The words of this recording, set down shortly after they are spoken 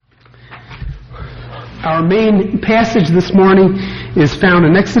Our main passage this morning is found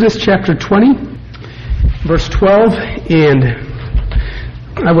in Exodus chapter 20, verse 12, and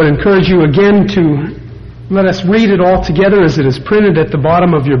I would encourage you again to let us read it all together as it is printed at the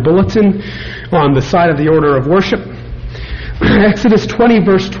bottom of your bulletin on the side of the order of worship. Exodus 20,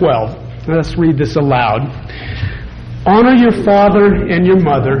 verse 12. Let us read this aloud. Honor your father and your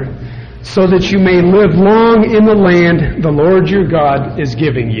mother, so that you may live long in the land the Lord your God is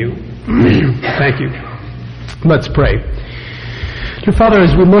giving you. Thank you. Let's pray. Dear Father,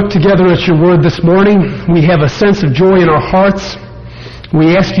 as we look together at your word this morning, we have a sense of joy in our hearts.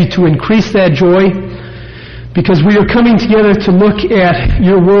 We ask you to increase that joy because we are coming together to look at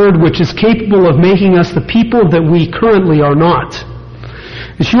your word, which is capable of making us the people that we currently are not.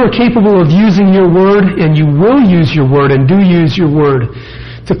 That you are capable of using your word, and you will use your word and do use your word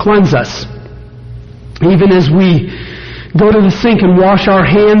to cleanse us. Even as we go to the sink and wash our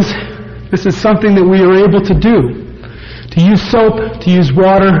hands, this is something that we are able to do. To use soap, to use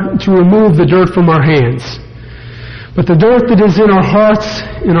water, to remove the dirt from our hands. But the dirt that is in our hearts,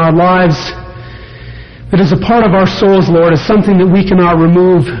 in our lives, that is a part of our souls, Lord, is something that we cannot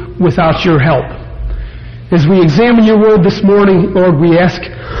remove without your help. As we examine your word this morning, Lord, we ask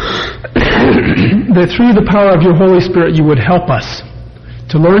that through the power of your Holy Spirit you would help us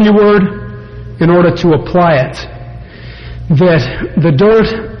to learn your word in order to apply it. That the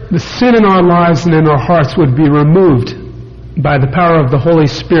dirt, the sin in our lives and in our hearts would be removed by the power of the Holy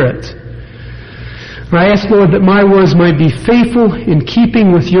Spirit. And I ask, Lord, that my words might be faithful in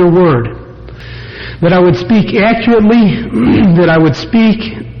keeping with your word. That I would speak accurately, that I would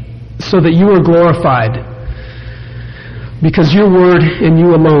speak so that you are glorified. Because your word and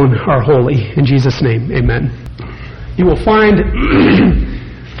you alone are holy. In Jesus' name, amen. You will find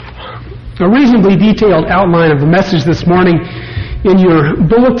a reasonably detailed outline of the message this morning in your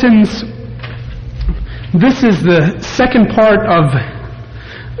bulletins. This is the second part of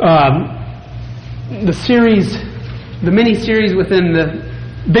the series, the mini-series within the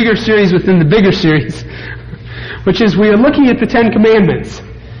bigger series within the bigger series, which is we are looking at the Ten Commandments.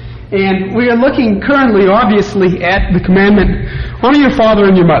 And we are looking currently, obviously, at the commandment, honor your father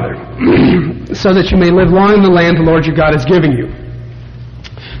and your mother, so that you may live long in the land the Lord your God is giving you.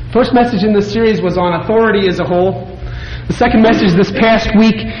 The first message in this series was on authority as a whole. The second message this past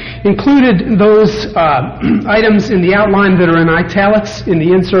week included those items in the outline that are in italics in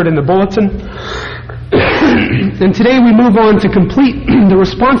the insert in the bulletin. And today we move on to complete the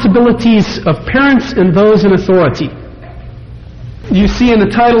responsibilities of parents and those in authority. You see in the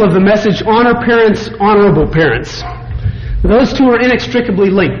title of the message, Honor Parents, Honorable Parents. Those two are inextricably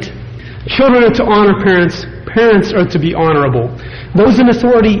linked. Children are to honor parents. Parents are to be honorable. Those in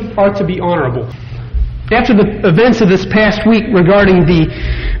authority are to be honorable. After the events of this past week regarding the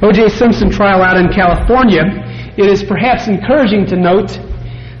O.J. Simpson trial out in California, it is perhaps encouraging to note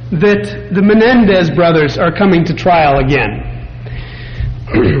that the Menendez brothers are coming to trial again.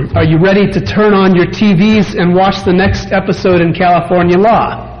 Are you ready to turn on your TVs and watch the next episode in California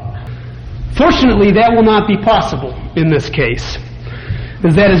law? Fortunately, that will not be possible in this case,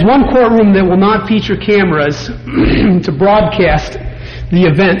 as that is one courtroom that will not feature cameras to broadcast the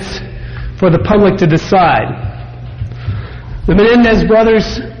events for the public to decide. The Menendez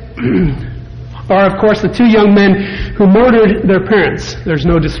brothers are, of course, the two young men who murdered their parents. There's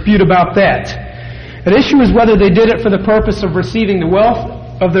no dispute about that. At issue is whether they did it for the purpose of receiving the wealth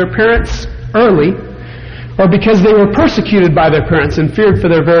of their parents early, or because they were persecuted by their parents and feared for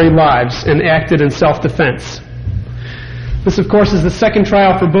their very lives and acted in self-defense. This, of course, is the second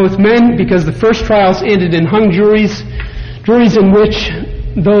trial for both men, because the first trials ended in hung juries in which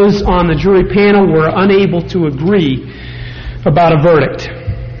those on the jury panel were unable to agree about a verdict.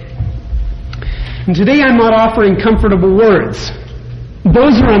 And today I'm not offering comfortable words.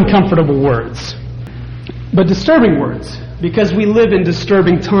 Those are uncomfortable words, but disturbing words, because we live in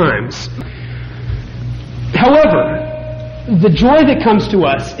disturbing times. However, the joy that comes to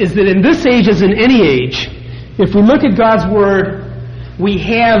us is that in this age as in any age, if we look at God's Word, we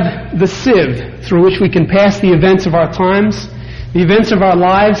have the sieve through which we can pass the events of our times, the events of our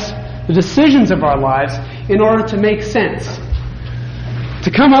lives, the decisions of our lives, in order to make sense.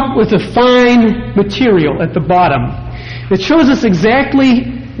 To come up with a fine material at the bottom that shows us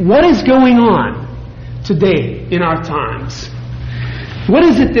exactly what is going on today in our times. What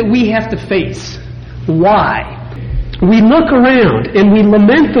is it that we have to face? Why? We look around and we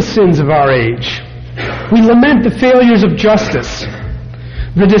lament the sins of our age. We lament the failures of justice,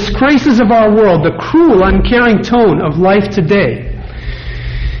 the disgraces of our world, the cruel, uncaring tone of life today.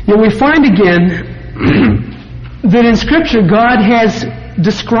 Yet we find again that in Scripture God has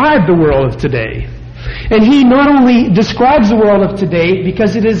described the world of today. And he not only describes the world of today,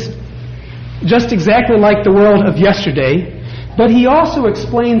 because it is just exactly like the world of yesterday, but he also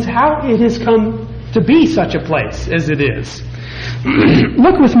explains how it has come to be such a place as it is.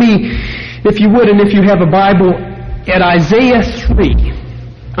 Look with me, if you would, and if you have a Bible, at Isaiah 3.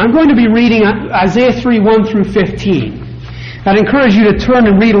 I'm going to be reading Isaiah 3, 1 through 15. I'd encourage you to turn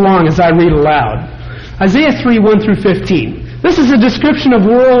and read along as I read aloud. Isaiah 3, 1 through 15. This is a description of a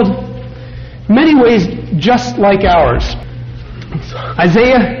world, in many ways, just like ours.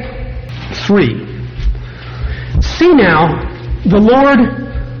 Isaiah 3. See now, the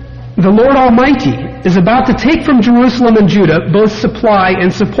Lord Almighty is about to take from Jerusalem and Judah both supply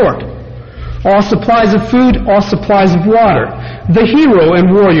and support. All supplies of food, all supplies of water. The hero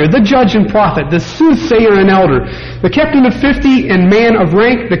and warrior, the judge and prophet, the soothsayer and elder, the captain of 50 and man of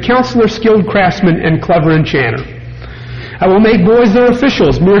rank, the counselor, skilled craftsman, and clever enchanter. I will make boys their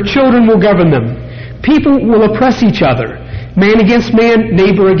officials, mere children will govern them. People will oppress each other, man against man,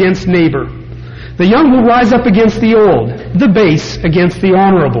 neighbor against neighbor. The young will rise up against the old, the base against the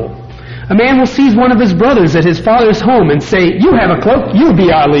honorable. A man will seize one of his brothers at his father's home and say, "You have a cloak, you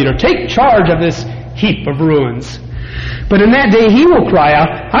be our leader. Take charge of this heap of ruins." But in that day he will cry out,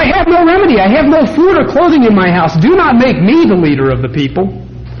 "I have no remedy, I have no food or clothing in my house. Do not make me the leader of the people."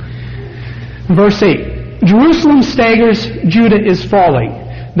 Verse 8, Jerusalem staggers, Judah is falling.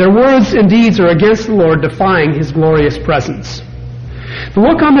 Their words and deeds are against the Lord, defying his glorious presence. The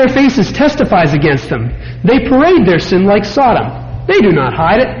look on their faces testifies against them. They parade their sin like Sodom. They do not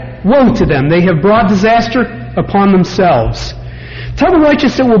hide it. Woe to them, they have brought disaster upon themselves. Tell the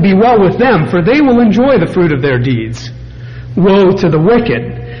righteous it will be well with them, for they will enjoy the fruit of their deeds. Woe to the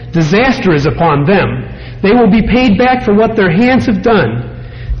wicked, disaster is upon them. They will be paid back for what their hands have done.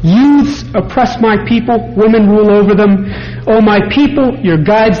 Youths oppress my people, women rule over them. O my people, your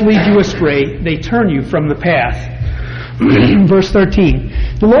guides lead you astray, they turn you from the path. Verse 13,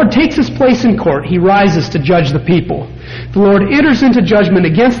 the Lord takes his place in court, he rises to judge the people. The Lord enters into judgment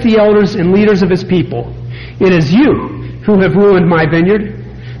against the elders and leaders of his people. It is you who have ruined my vineyard.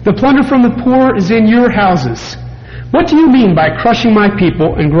 The plunder from the poor is in your houses. What do you mean by crushing my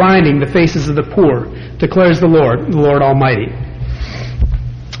people and grinding the faces of the poor, declares the Lord Almighty.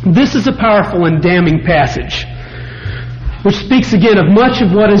 This is a powerful and damning passage, which speaks again of much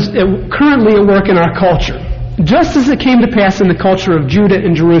of what is currently at work in our culture, just as it came to pass in the culture of Judah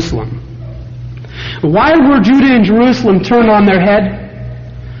and Jerusalem. Why were Judah and Jerusalem turned on their head?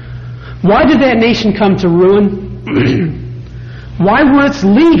 Why did that nation come to ruin? Why were its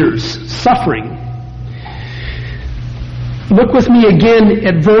leaders suffering? Look with me again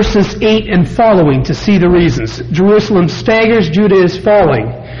at verses 8 and following to see the reasons. Jerusalem staggers, Judah is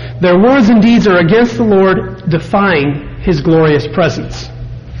falling. Their words and deeds are against the Lord, defying his glorious presence.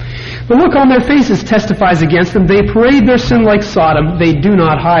 The look on their faces testifies against them. They parade their sin like Sodom. They do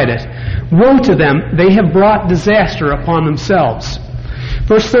not hide it. Woe to them. They have brought disaster upon themselves.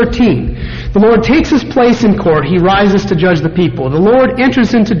 Verse 13. The Lord takes his place in court. He rises to judge the people. The Lord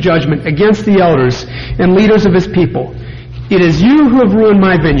enters into judgment against the elders and leaders of his people. It is you who have ruined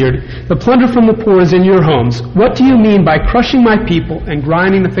my vineyard. The plunder from the poor is in your homes. What do you mean by crushing my people and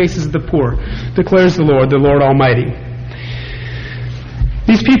grinding the faces of the poor, declares the Lord Almighty.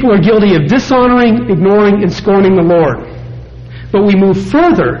 These people are guilty of dishonoring, ignoring, and scorning the Lord. But we move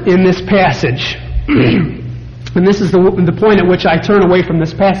further in this passage, and this is the point at which I turn away from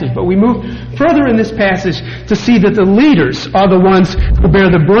this passage, but we move further in this passage to see that the leaders are the ones who bear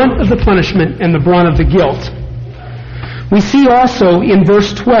the brunt of the punishment and the brunt of the guilt. We see also in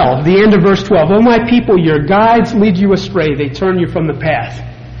verse 12, the end of verse 12, O my people, your guides lead you astray. They turn you from the path.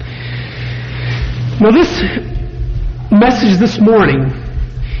 Now this message this morning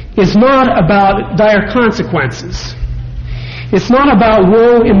is not about dire consequences. It's not about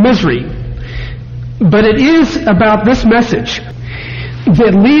woe and misery. But it is about this message,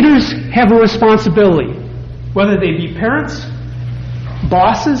 that leaders have a responsibility, whether they be parents,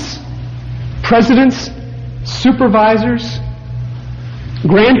 bosses, presidents, supervisors,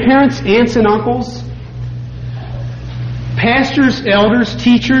 grandparents, aunts and uncles, pastors, elders,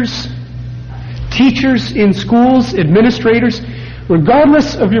 teachers in schools, administrators,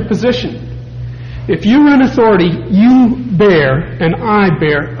 regardless of your position. If you are in authority, you bear and I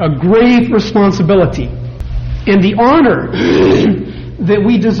bear a grave responsibility. And the honor that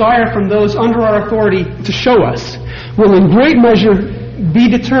we desire from those under our authority to show us will in great measure be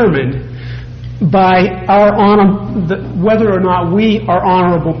determined by our honor, whether or not we are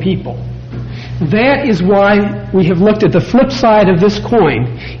honorable people. That is why we have looked at the flip side of this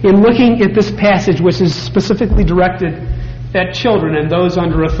coin in looking at this passage, which is specifically directed at children and those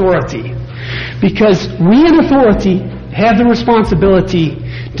under authority. Because we in authority have the responsibility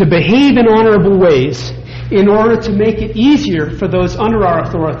to behave in honorable ways in order to make it easier for those under our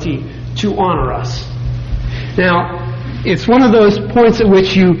authority to honor us. Now, it's one of those points at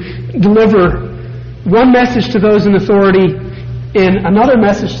which you deliver one message to those in authority and another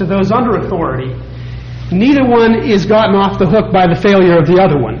message to those under authority. Neither one is gotten off the hook by the failure of the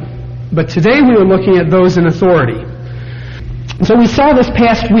other one. But today we are looking at those in authority. So we saw this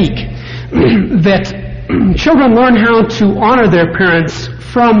past week that children learn how to honor their parents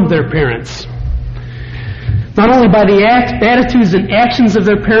from their parents. Not only by the attitudes and actions of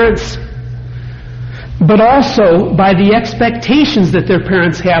their parents, but also by the expectations that their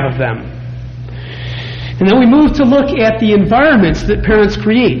parents have of them. And then we move to look at the environments that parents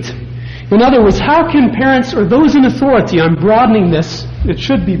create. In other words, how can parents or those in authority, I'm broadening this, it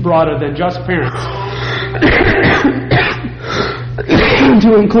should be broader than just parents,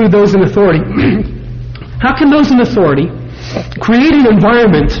 to include those in authority. How can those in authority create an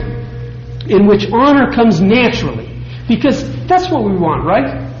environment in which honor comes naturally? Because that's what we want,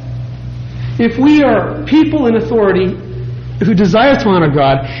 right? If we are people in authority who desire to honor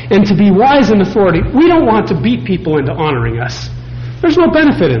God and to be wise in authority, we don't want to beat people into honoring us. There's no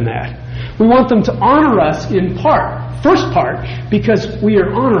benefit in that. We want them to honor us in part, first part, because we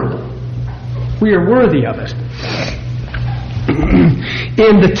are honorable. We are worthy of it.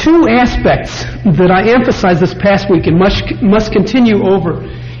 And the two aspects that I emphasized this past week and must continue over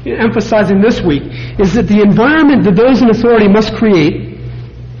emphasizing this week is that the environment that those in authority must create,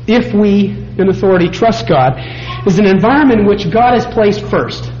 if we in authority trust God, is an environment in which God is placed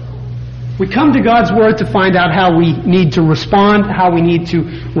first. We come to God's Word to find out how we need to respond, how we need to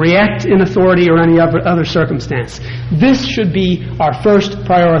react in authority or any other circumstance. This should be our first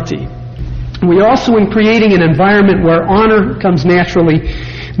priority. We also, in creating an environment where honor comes naturally,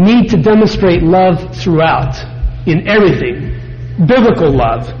 need to demonstrate love throughout, in everything. Biblical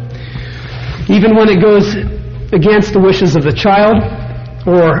love. Even when it goes against the wishes of the child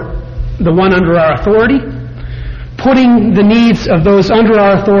or the one under our authority, putting the needs of those under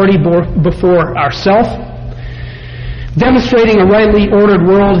our authority before ourselves, demonstrating a rightly ordered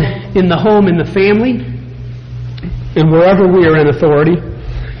world in the home, in the family, and wherever we are in authority,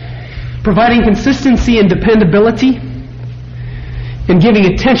 providing consistency and dependability, and giving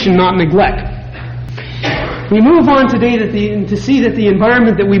attention, not neglect. We move on today to see that the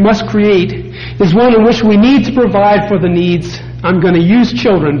environment that we must create is one in which we need to provide for the needs. I'm going to use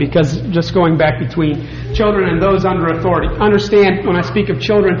children because just going back between children and those under authority. Understand, when I speak of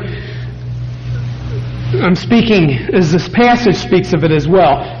children, I'm speaking, as this passage speaks of it as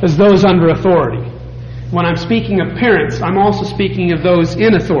well, as those under authority. When I'm speaking of parents, I'm also speaking of those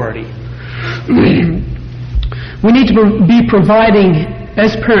in authority. We need to be providing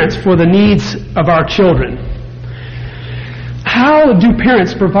as parents for the needs of our children. How do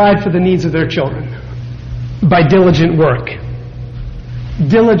parents provide for the needs of their children? By diligent work.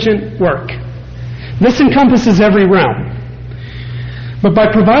 Diligent work. This encompasses every realm. But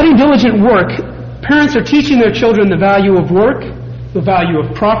by providing diligent work, parents are teaching their children the value of work, the value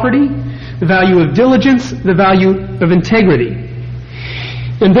of property, the value of diligence, the value of integrity.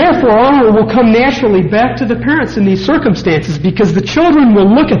 And therefore, honor will come naturally back to the parents in these circumstances because the children will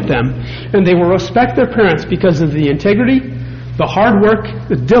look at them and they will respect their parents because of the integrity, the hard work,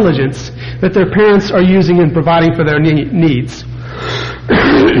 the diligence that their parents are using in providing for their needs.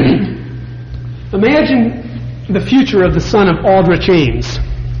 Imagine the future of the son of Aldrich Ames,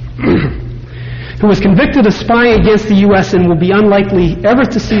 who was convicted of spying against the U.S. and will be unlikely ever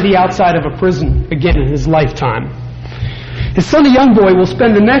to see the outside of a prison again in his lifetime. His son, a young boy, will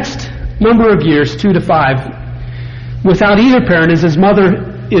spend the next number of years, 2 to 5, without either parent, as his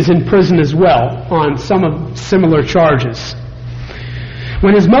mother is in prison as well on some of similar charges.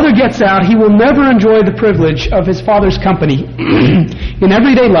 When his mother gets out, he will never enjoy the privilege of his father's company in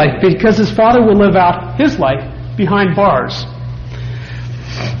everyday life because his father will live out his life behind bars.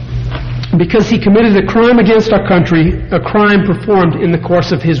 Because he committed a crime against our country, a crime performed in the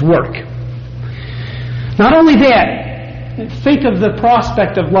course of his work. Not only that, think of the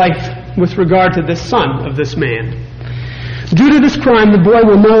prospect of life with regard to this son of this man. Due to this crime, the boy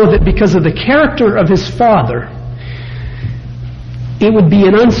will know that because of the character of his father, it would be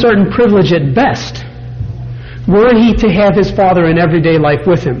an uncertain privilege at best were he to have his father in everyday life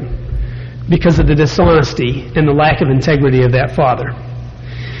with him because of the dishonesty and the lack of integrity of that father.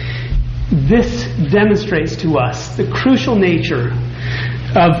 This demonstrates to us the crucial nature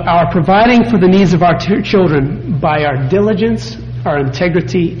of our providing for the needs of our children by our diligence, our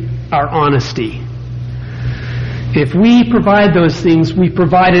integrity, our honesty. If we provide those things, we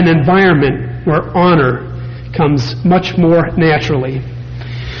provide an environment where honor comes much more naturally.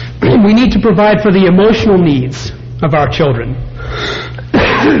 We need to provide for the emotional needs of our children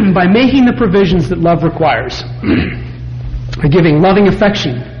by making the provisions that love requires, by giving loving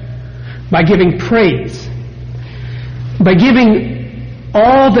affection, by giving praise, by giving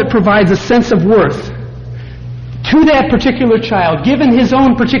all that provides a sense of worth to that particular child, given his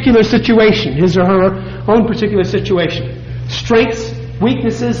own particular situation, his or her own particular situation, strengths,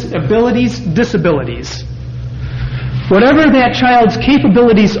 weaknesses, abilities, disabilities. Whatever that child's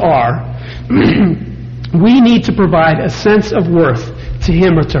capabilities are, we need to provide a sense of worth to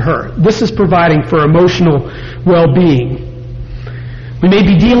him or to her. This is providing for emotional well-being. We may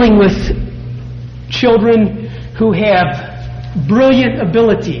be dealing with children who have brilliant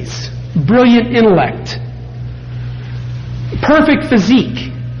abilities, brilliant intellect, perfect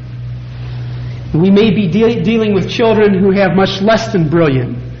physique. We may be dealing with children who have much less than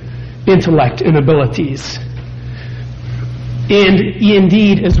brilliant intellect and abilities. And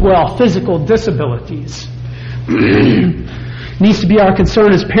indeed, as well, physical disabilities. Needs to be our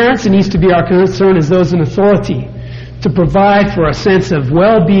concern as parents. It needs to be our concern as those in authority to provide for a sense of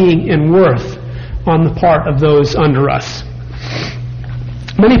well-being and worth on the part of those under us.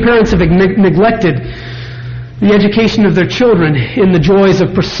 Many parents have neglected the education of their children in the joys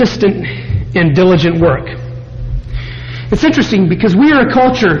of persistent and diligent work. It's interesting because we are a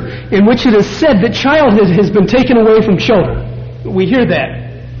culture in which it is said that childhood has been taken away from children. We hear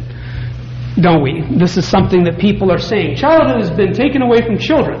that, don't we? This is something that people are saying. Childhood has been taken away from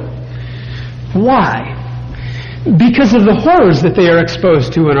children. Why? Because of the horrors that they are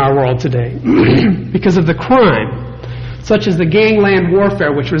exposed to in our world today. Because of the crime, such as the gangland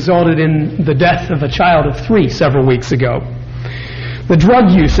warfare which resulted in the death of a child of 3 several weeks ago. The drug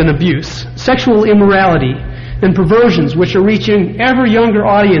use and abuse, sexual immorality, and perversions which are reaching ever younger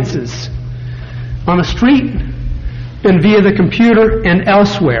audiences on the street and via the computer and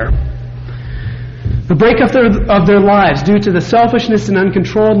elsewhere. The breakup of their lives due to the selfishness and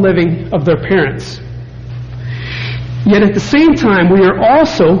uncontrolled living of their parents. Yet at the same time, we are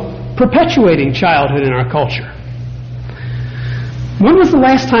also perpetuating childhood in our culture. When was the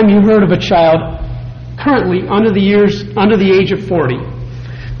last time you heard of a child currently under the age of 40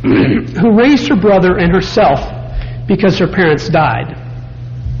 who raised her brother and herself because her parents died?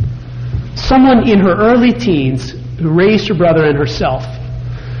 Someone in her early teens who raised her brother and herself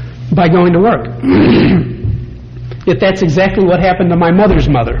by going to work. Yet that's exactly what happened to my mother's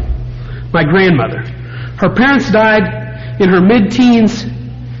mother, my grandmother. Her parents died in her mid-teens.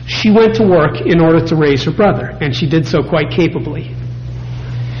 She went to work in order to raise her brother, and she did so quite capably.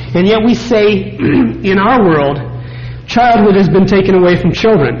 And yet we say, in our world, childhood has been taken away from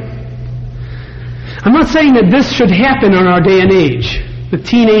children. I'm not saying that this should happen in our day and age. The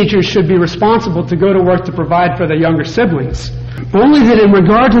teenagers should be responsible to go to work to provide for their younger siblings. Only that in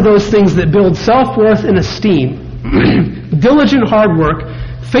regard to those things that build self-worth and esteem, diligent hard work,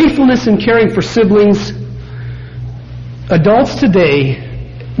 faithfulness in caring for siblings, adults today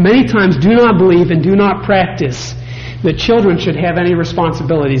many times do not believe and do not practice that children should have any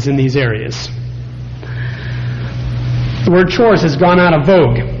responsibilities in these areas. The word chores has gone out of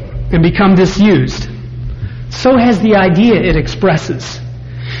vogue and become disused. So has the idea it expresses.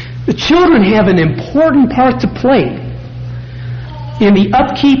 The children have an important part to play in the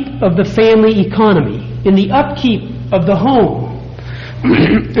upkeep of the family economy, in the upkeep of the home,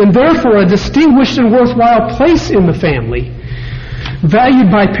 and therefore a distinguished and worthwhile place in the family, valued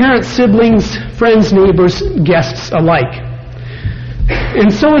by parents, siblings, friends, neighbors, guests alike.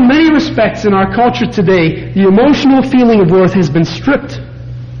 And so in many respects in our culture today, the emotional feeling of worth has been stripped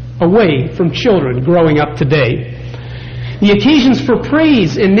away from children growing up today. The occasions for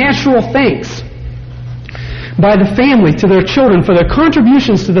praise and natural thanks by the family to their children for their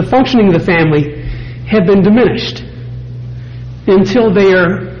contributions to the functioning of the family have been diminished until they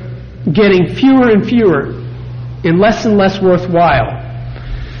are getting fewer and fewer and less worthwhile.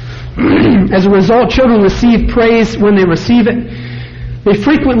 As a result, children receive praise when they receive it. They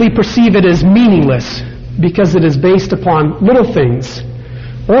frequently perceive it as meaningless because it is based upon little things,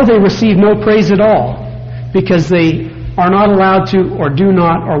 or they receive no praise at all because they are not allowed to or do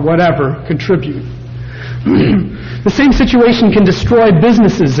not or whatever contribute. The same situation can destroy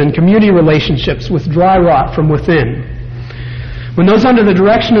businesses and community relationships with dry rot from within. When those under the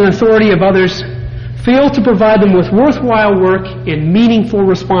direction and authority of others fail to provide them with worthwhile work and meaningful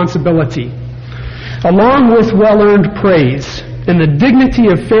responsibility, along with well-earned praise and the dignity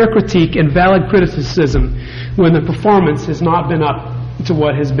of fair critique and valid criticism when the performance has not been up to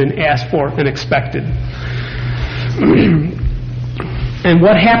what has been asked for and expected. And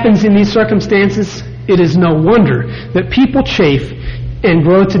what happens in these circumstances? It is no wonder that people chafe and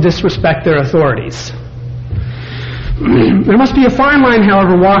grow to disrespect their authorities. There must be a fine line,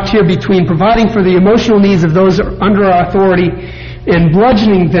 however, walked here between providing for the emotional needs of those under our authority and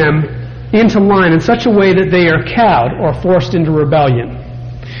bludgeoning them into line in such a way that they are cowed or forced into rebellion.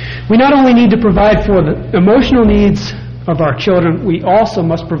 We not only need to provide for the emotional needs of our children, we also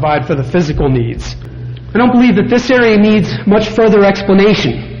must provide for the physical needs. I don't believe that this area needs much further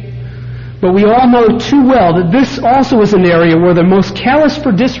explanation. But we all know too well that this also is an area where the most callous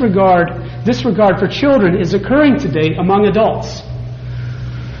for disregard for children is occurring today among adults.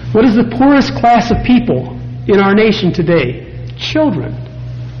 What is the poorest class of people in our nation today? Children.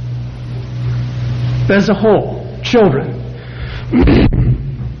 As a whole, children.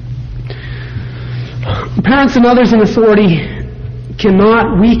 Parents and others in authority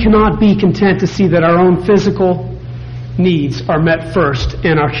we cannot be content to see that our own physical needs are met first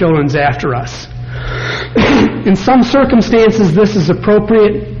and our children's after us. In some circumstances, this is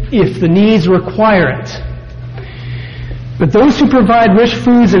appropriate if the needs require it. But those who provide rich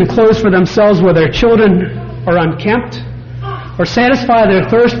foods and clothes for themselves while their children are unkempt, or satisfy their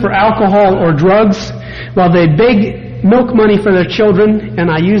thirst for alcohol or drugs while they beg milk money for their children,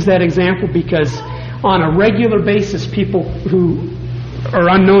 and I use that example because on a regular basis people who are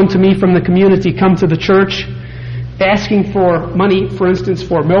unknown to me from the community come to the church asking for money, for instance,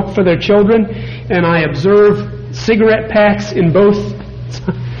 for milk for their children, and I observe cigarette packs in both.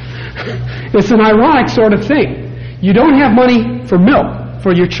 It's an ironic sort of thing. You don't have money for milk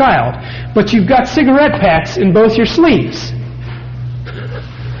for your child, but you've got cigarette packs in both your sleeves.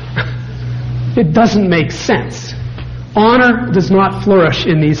 It doesn't make sense. Honor does not flourish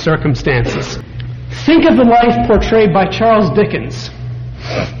in these circumstances. Think of the life portrayed by Charles Dickens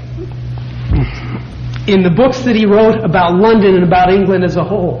in the books that he wrote about London and about England as a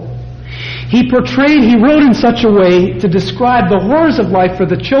whole. He wrote in such a way to describe the horrors of life for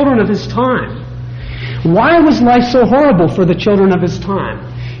the children of his time. Why was life so horrible for the children of his time?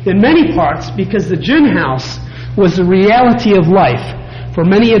 In many parts, because the gin house was the reality of life for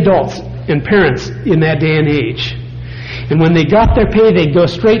many adults and parents in that day and age. And when they got their pay, they'd go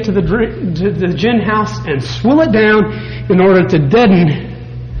straight to the gin house and swill it down in order to deaden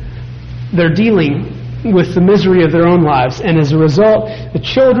their dealing with the misery of their own lives. And as a result, the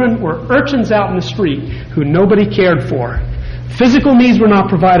children were urchins out in the street who nobody cared for. Physical needs were not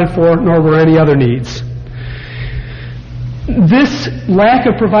provided for, nor were any other needs. This lack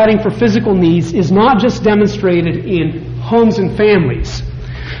of providing for physical needs is not just demonstrated in homes and families,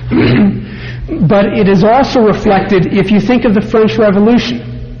 but it is also reflected if you think of the French Revolution,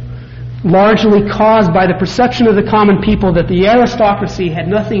 largely caused by the perception of the common people that the aristocracy had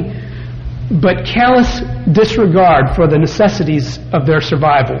nothing but callous disregard for the necessities of their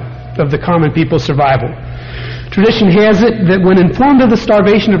survival, of the common people's survival. Tradition has it that when informed of the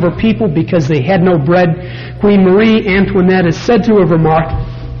starvation of her people because they had no bread, Queen Marie Antoinette is said to have remarked,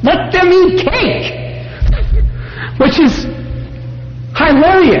 "Let them eat cake!" Which is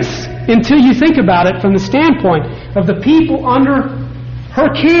hilarious until you think about it from the standpoint of the people under her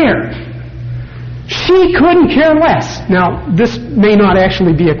care. She couldn't care less. Now, this may not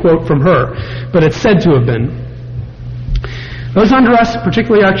actually be a quote from her, but it's said to have been. Those under us,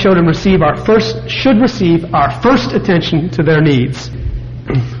 particularly our children, should receive our first attention to their needs.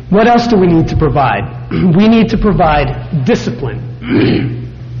 What else do we need to provide? We need to provide discipline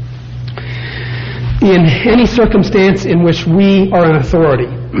in any circumstance in which we are in authority.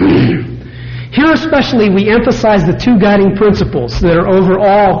 Here especially we emphasize the two guiding principles that are over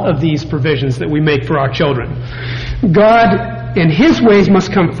all of these provisions that we make for our children. God and His ways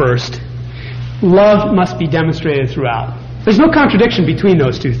must come first. Love must be demonstrated throughout. There's no contradiction between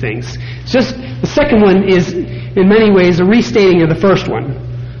those two things. It's just the second one is in many ways a restating of the first one.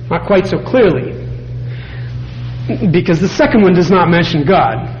 Not quite so clearly, because the second one does not mention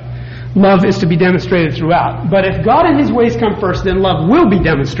God. Love is to be demonstrated throughout. But if God and His ways come first, then love will be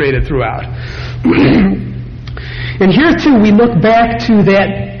demonstrated throughout. And here too we look back to that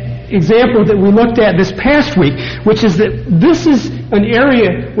example that we looked at this past week, which is that this is an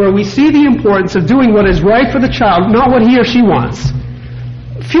area where we see the importance of doing what is right for the child, not what he or she wants.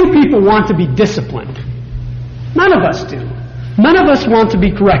 Few people want to be disciplined. None of us do. None of us want to be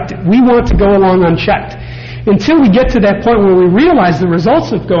corrected. We want to go along unchecked. Until we get to that point where we realize the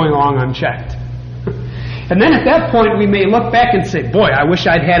results of going along unchecked. And then at that point we may look back and say, boy, I wish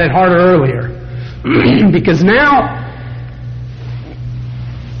I'd had it harder earlier. Because now,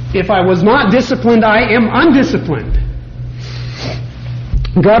 if I was not disciplined, I am undisciplined.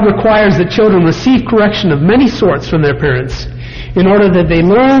 God requires that children receive correction of many sorts from their parents in order that they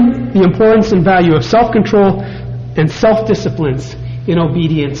learn the importance and value of self-control and self-disciplines in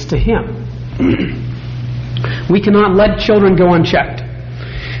obedience to Him. We cannot let children go unchecked.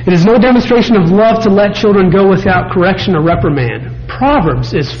 It is no demonstration of love to let children go without correction or reprimand.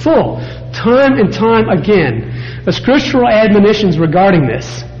 Proverbs is full, time and time again, of scriptural admonitions regarding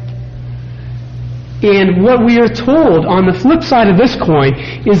this. And what we are told on the flip side of this coin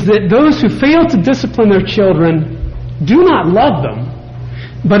is that those who fail to discipline their children do not love them,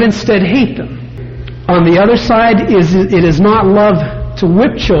 but instead hate them. On the other side, it is not love to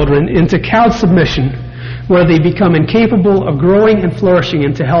whip children into cowed submission, where they become incapable of growing and flourishing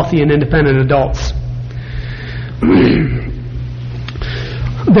into healthy and independent adults.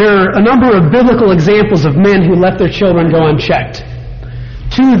 There are a number of biblical examples of men who let their children go unchecked.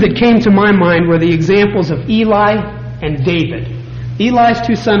 Two that came to my mind were the examples of Eli and David. Eli's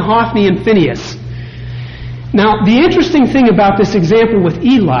two sons, Hophni and Phinehas. Now, the interesting thing about this example with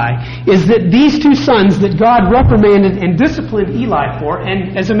Eli is that these two sons that God reprimanded and disciplined Eli for,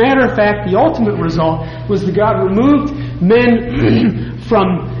 and as a matter of fact, the ultimate result was that God removed men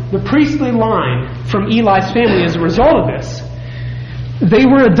from the priestly line from Eli's family as a result of this. They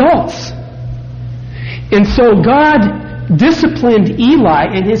were adults. And so God disciplined Eli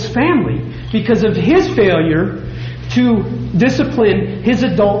and his family because of his failure to discipline his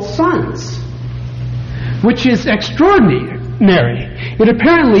adult sons, which is extraordinary. It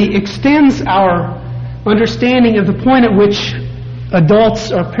apparently extends our understanding of the point at which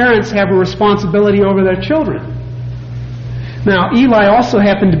adults or parents have a responsibility over their children. Now, Eli also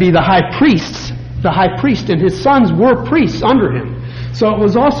happened to be the high priest, and his sons were priests under him. So it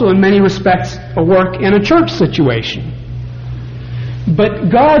was also in many respects a work in a church situation. But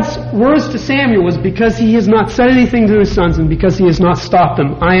God's words to Samuel was, because he has not said anything to his sons and because he has not stopped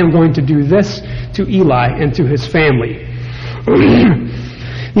them, I am going to do this to Eli and to his family.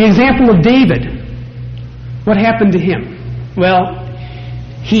 The example of David, what happened to him? Well,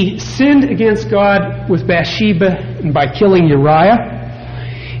 he sinned against God with Bathsheba and by killing Uriah.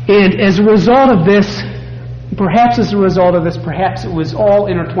 And as a result of this, perhaps it was all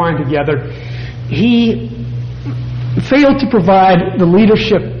intertwined together, he failed to provide the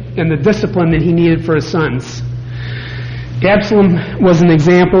leadership and the discipline that he needed for his sons. Absalom was an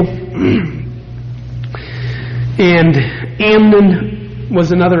example, and Amnon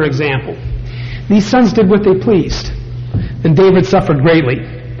was another example. These sons did what they pleased, and David suffered greatly.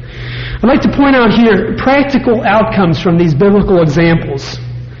 I'd like to point out here practical outcomes from these biblical examples.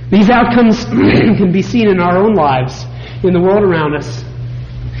 These outcomes can be seen in our own lives, in the world around us,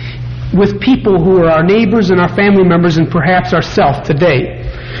 with people who are our neighbors and our family members and perhaps ourselves today.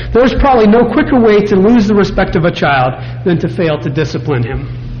 There's probably no quicker way to lose the respect of a child than to fail to discipline him.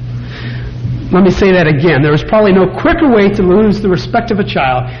 Let me say that again. There is probably no quicker way to lose the respect of a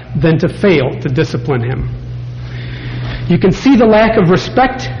child than to fail to discipline him. You can see the lack of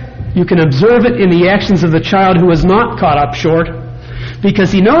respect. You can observe it in the actions of the child who is not caught up short,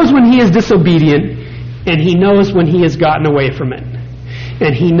 because he knows when he is disobedient and he knows when he has gotten away from it.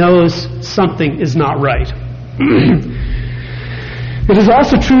 And he knows something is not right. It is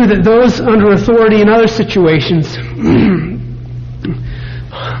also true that those under authority in other situations,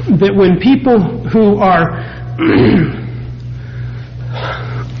 that when people who are,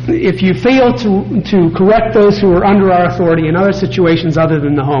 if you fail to correct those who are under our authority in other situations other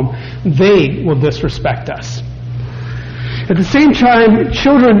than the home, they will disrespect us. At the same time,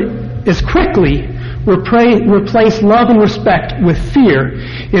 children as quickly replace love and respect with fear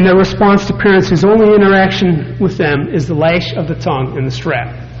in their response to parents whose only interaction with them is the lash of the tongue and the strap.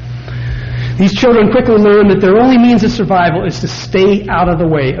 These children quickly learn that their only means of survival is to stay out of the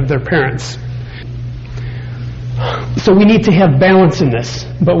way of their parents. So we need to have balance in this,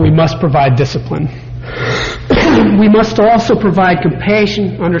 but we must provide discipline. We must also provide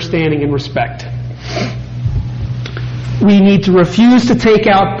compassion, understanding, and respect. We need to refuse to take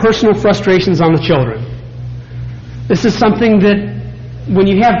out personal frustrations on the children. This is something that when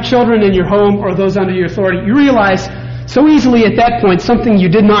you have children in your home or those under your authority, you realize so easily at that point something you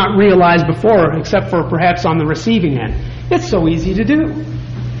did not realize before, except for perhaps on the receiving end. It's so easy to do.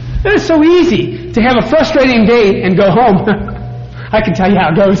 It is so easy to have a frustrating day and go home. I can tell you how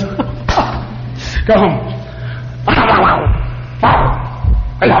it goes. Go home.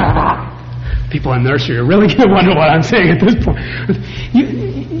 People in nursery are really going to wonder what I'm saying at this point.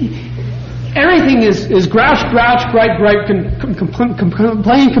 Everything is grouch, gripe,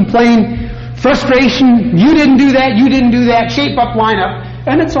 complain, frustration. You didn't do that, shape up, line up.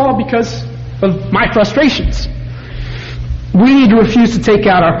 And it's all because of my frustrations. We need to refuse to take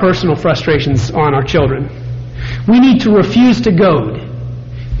out our personal frustrations on our children. We need to refuse to goad.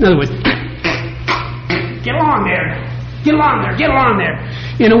 In other words, get along there. Get along there. Get along there.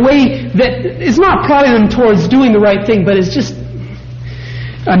 In a way that is not prodding them towards doing the right thing, but is just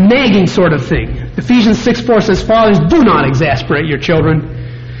a nagging sort of thing. Ephesians 6:4 says, "Fathers, do not exasperate your children.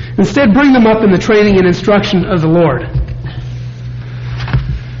 Instead, bring them up in the training and instruction of the Lord."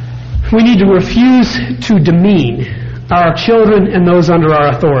 We need to refuse to demean our children and those under our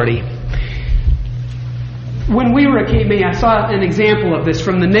authority. When we were at Cape May, I saw an example of this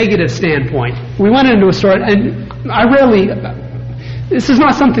from the negative standpoint. We went into a store, and this is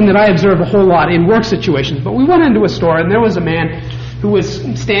not something that I observe a whole lot in work situations, but we went into a store, and there was a man who was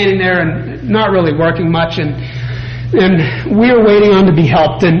standing there and not really working much, and we were waiting on to be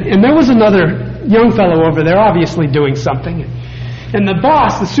helped, and there was another young fellow over there obviously doing something. And the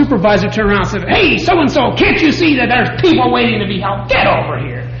boss, the supervisor, turned around and said, "Hey, so-and-so, can't you see that there's people waiting to be helped? Get over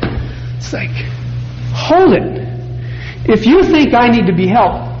here." It's like, hold it. If you think I need to be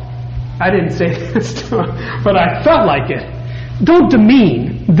helped, I didn't say this to him, but I felt like it. Don't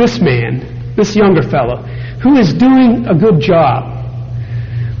demean this man, this younger fellow, who is doing a good job.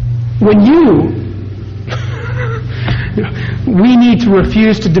 When we need to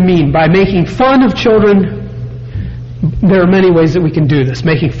refuse to demean by making fun of children. There are many ways that we can do this.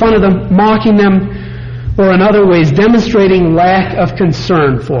 Making fun of them, mocking them, or in other ways demonstrating lack of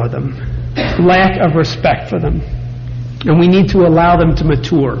concern for them, lack of respect for them. And we need to allow them to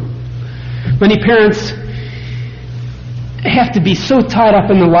mature. Many parents have to be so tied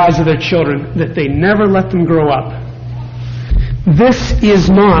up in the lives of their children that they never let them grow up. This is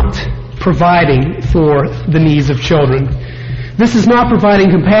not providing for the needs of children. This is not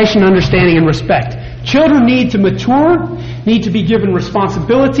providing compassion, understanding, and respect. Children need to mature, need to be given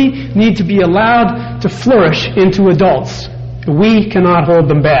responsibility, need to be allowed to flourish into adults. We cannot hold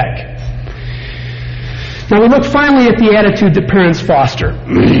them back. Now we look finally at the attitude that parents foster.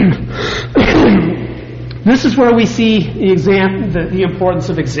 This is where we see the importance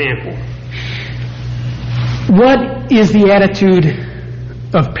of example. What is the attitude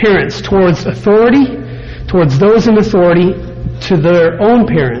of parents towards authority, towards those in authority, to their own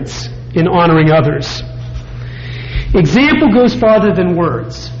parents in honoring others? Example goes farther than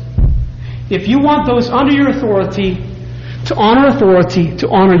words. If you want those under your authority, to honor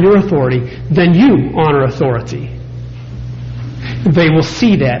your authority, then you honor authority. They will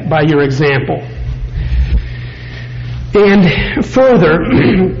see that by your example. And further,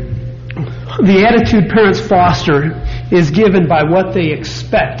 the attitude parents foster is given by what they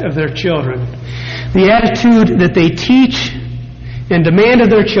expect of their children. The attitude that they teach and demand of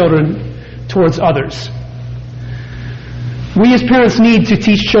their children towards others. We as parents need to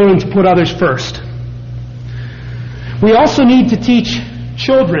teach children to put others first. We also need to teach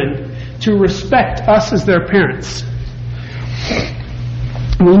children to respect us as their parents.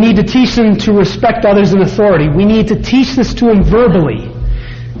 We need to teach them to respect others in authority. We need to teach this to them verbally.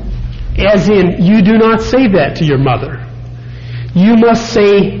 As in, you do not say that to your mother. You must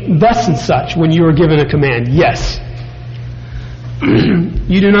say thus and such when you are given a command. Yes.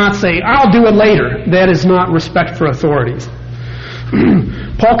 You do not say, I'll do it later. That is not respect for authorities.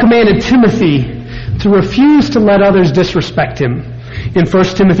 Paul commanded Timothy to refuse to let others disrespect him in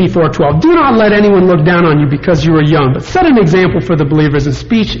 1 Timothy 4:12. Do not let anyone look down on you because you are young, but set an example for the believers in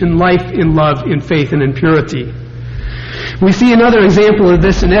speech, in life, in love, in faith, and in purity. We see another example of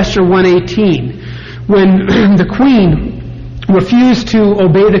this in Esther 1:18, when the queen refused to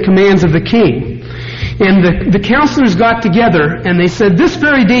obey the commands of the king. And the counselors got together and they said, this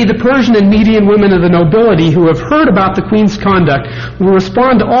very day the Persian and Median women of the nobility who have heard about the queen's conduct will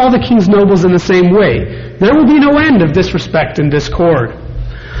respond to all the king's nobles in the same way. There will be no end of disrespect and discord.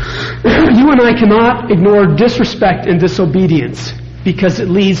 You and I cannot ignore disrespect and disobedience because it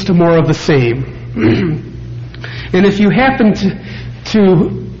leads to more of the same. And if you happen to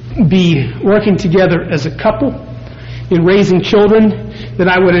be working together as a couple in raising children, then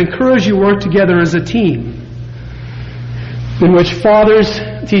I would encourage you to work together as a team in which fathers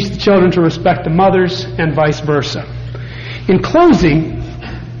teach the children to respect the mothers and vice versa. In closing,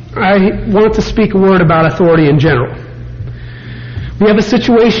 I want to speak a word about authority in general. We have a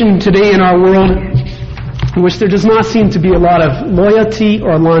situation today in our world in which there does not seem to be a lot of loyalty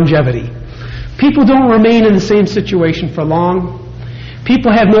or longevity. People don't remain in the same situation for long.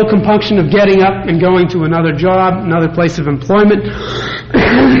 People have no compunction of getting up and going to another job, another place of employment.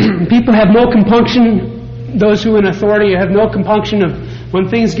 People have no compunction, those who are in authority have no compunction of when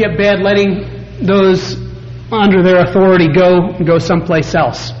things get bad, letting those under their authority go someplace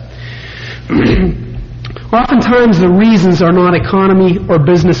else. Oftentimes the reasons are not economy or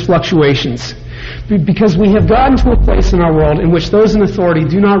business fluctuations, because we have gotten to a place in our world in which those in authority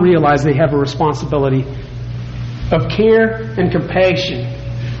do not realize they have a responsibility of care and compassion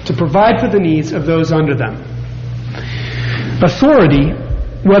to provide for the needs of those under them. Authority,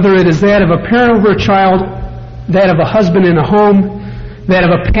 whether it is that of a parent over a child, that of a husband in a home, that of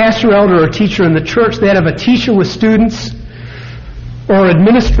a pastor, elder, or teacher in the church, that of a teacher with students, or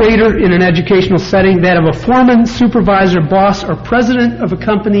administrator in an educational setting, that of a foreman, supervisor, boss, or president of a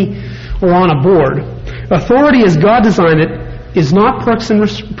company, or on a board. Authority as God designed it is not perks and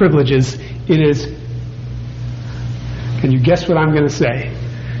privileges. It is, can you guess what I'm going to say?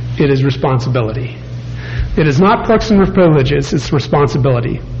 It is responsibility. It is not perks and privileges, it's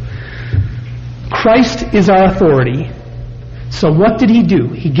responsibility. Christ is our authority. So what did he do?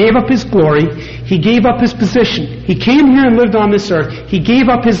 He gave up his glory. He gave up his position. He came here and lived on this earth. He gave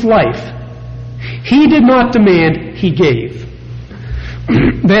up his life. He did not demand, he gave.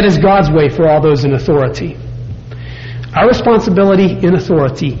 That is God's way for all those in authority. Our responsibility in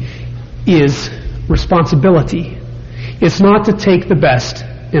authority is responsibility. It's not to take the best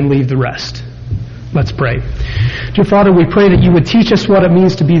and leave the rest. Let's pray. Dear Father, we pray that you would teach us what it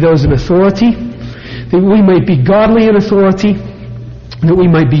means to be those in authority, that we might be godly in authority, that we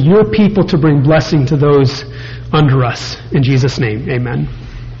might be your people to bring blessing to those under us. In Jesus' name, amen.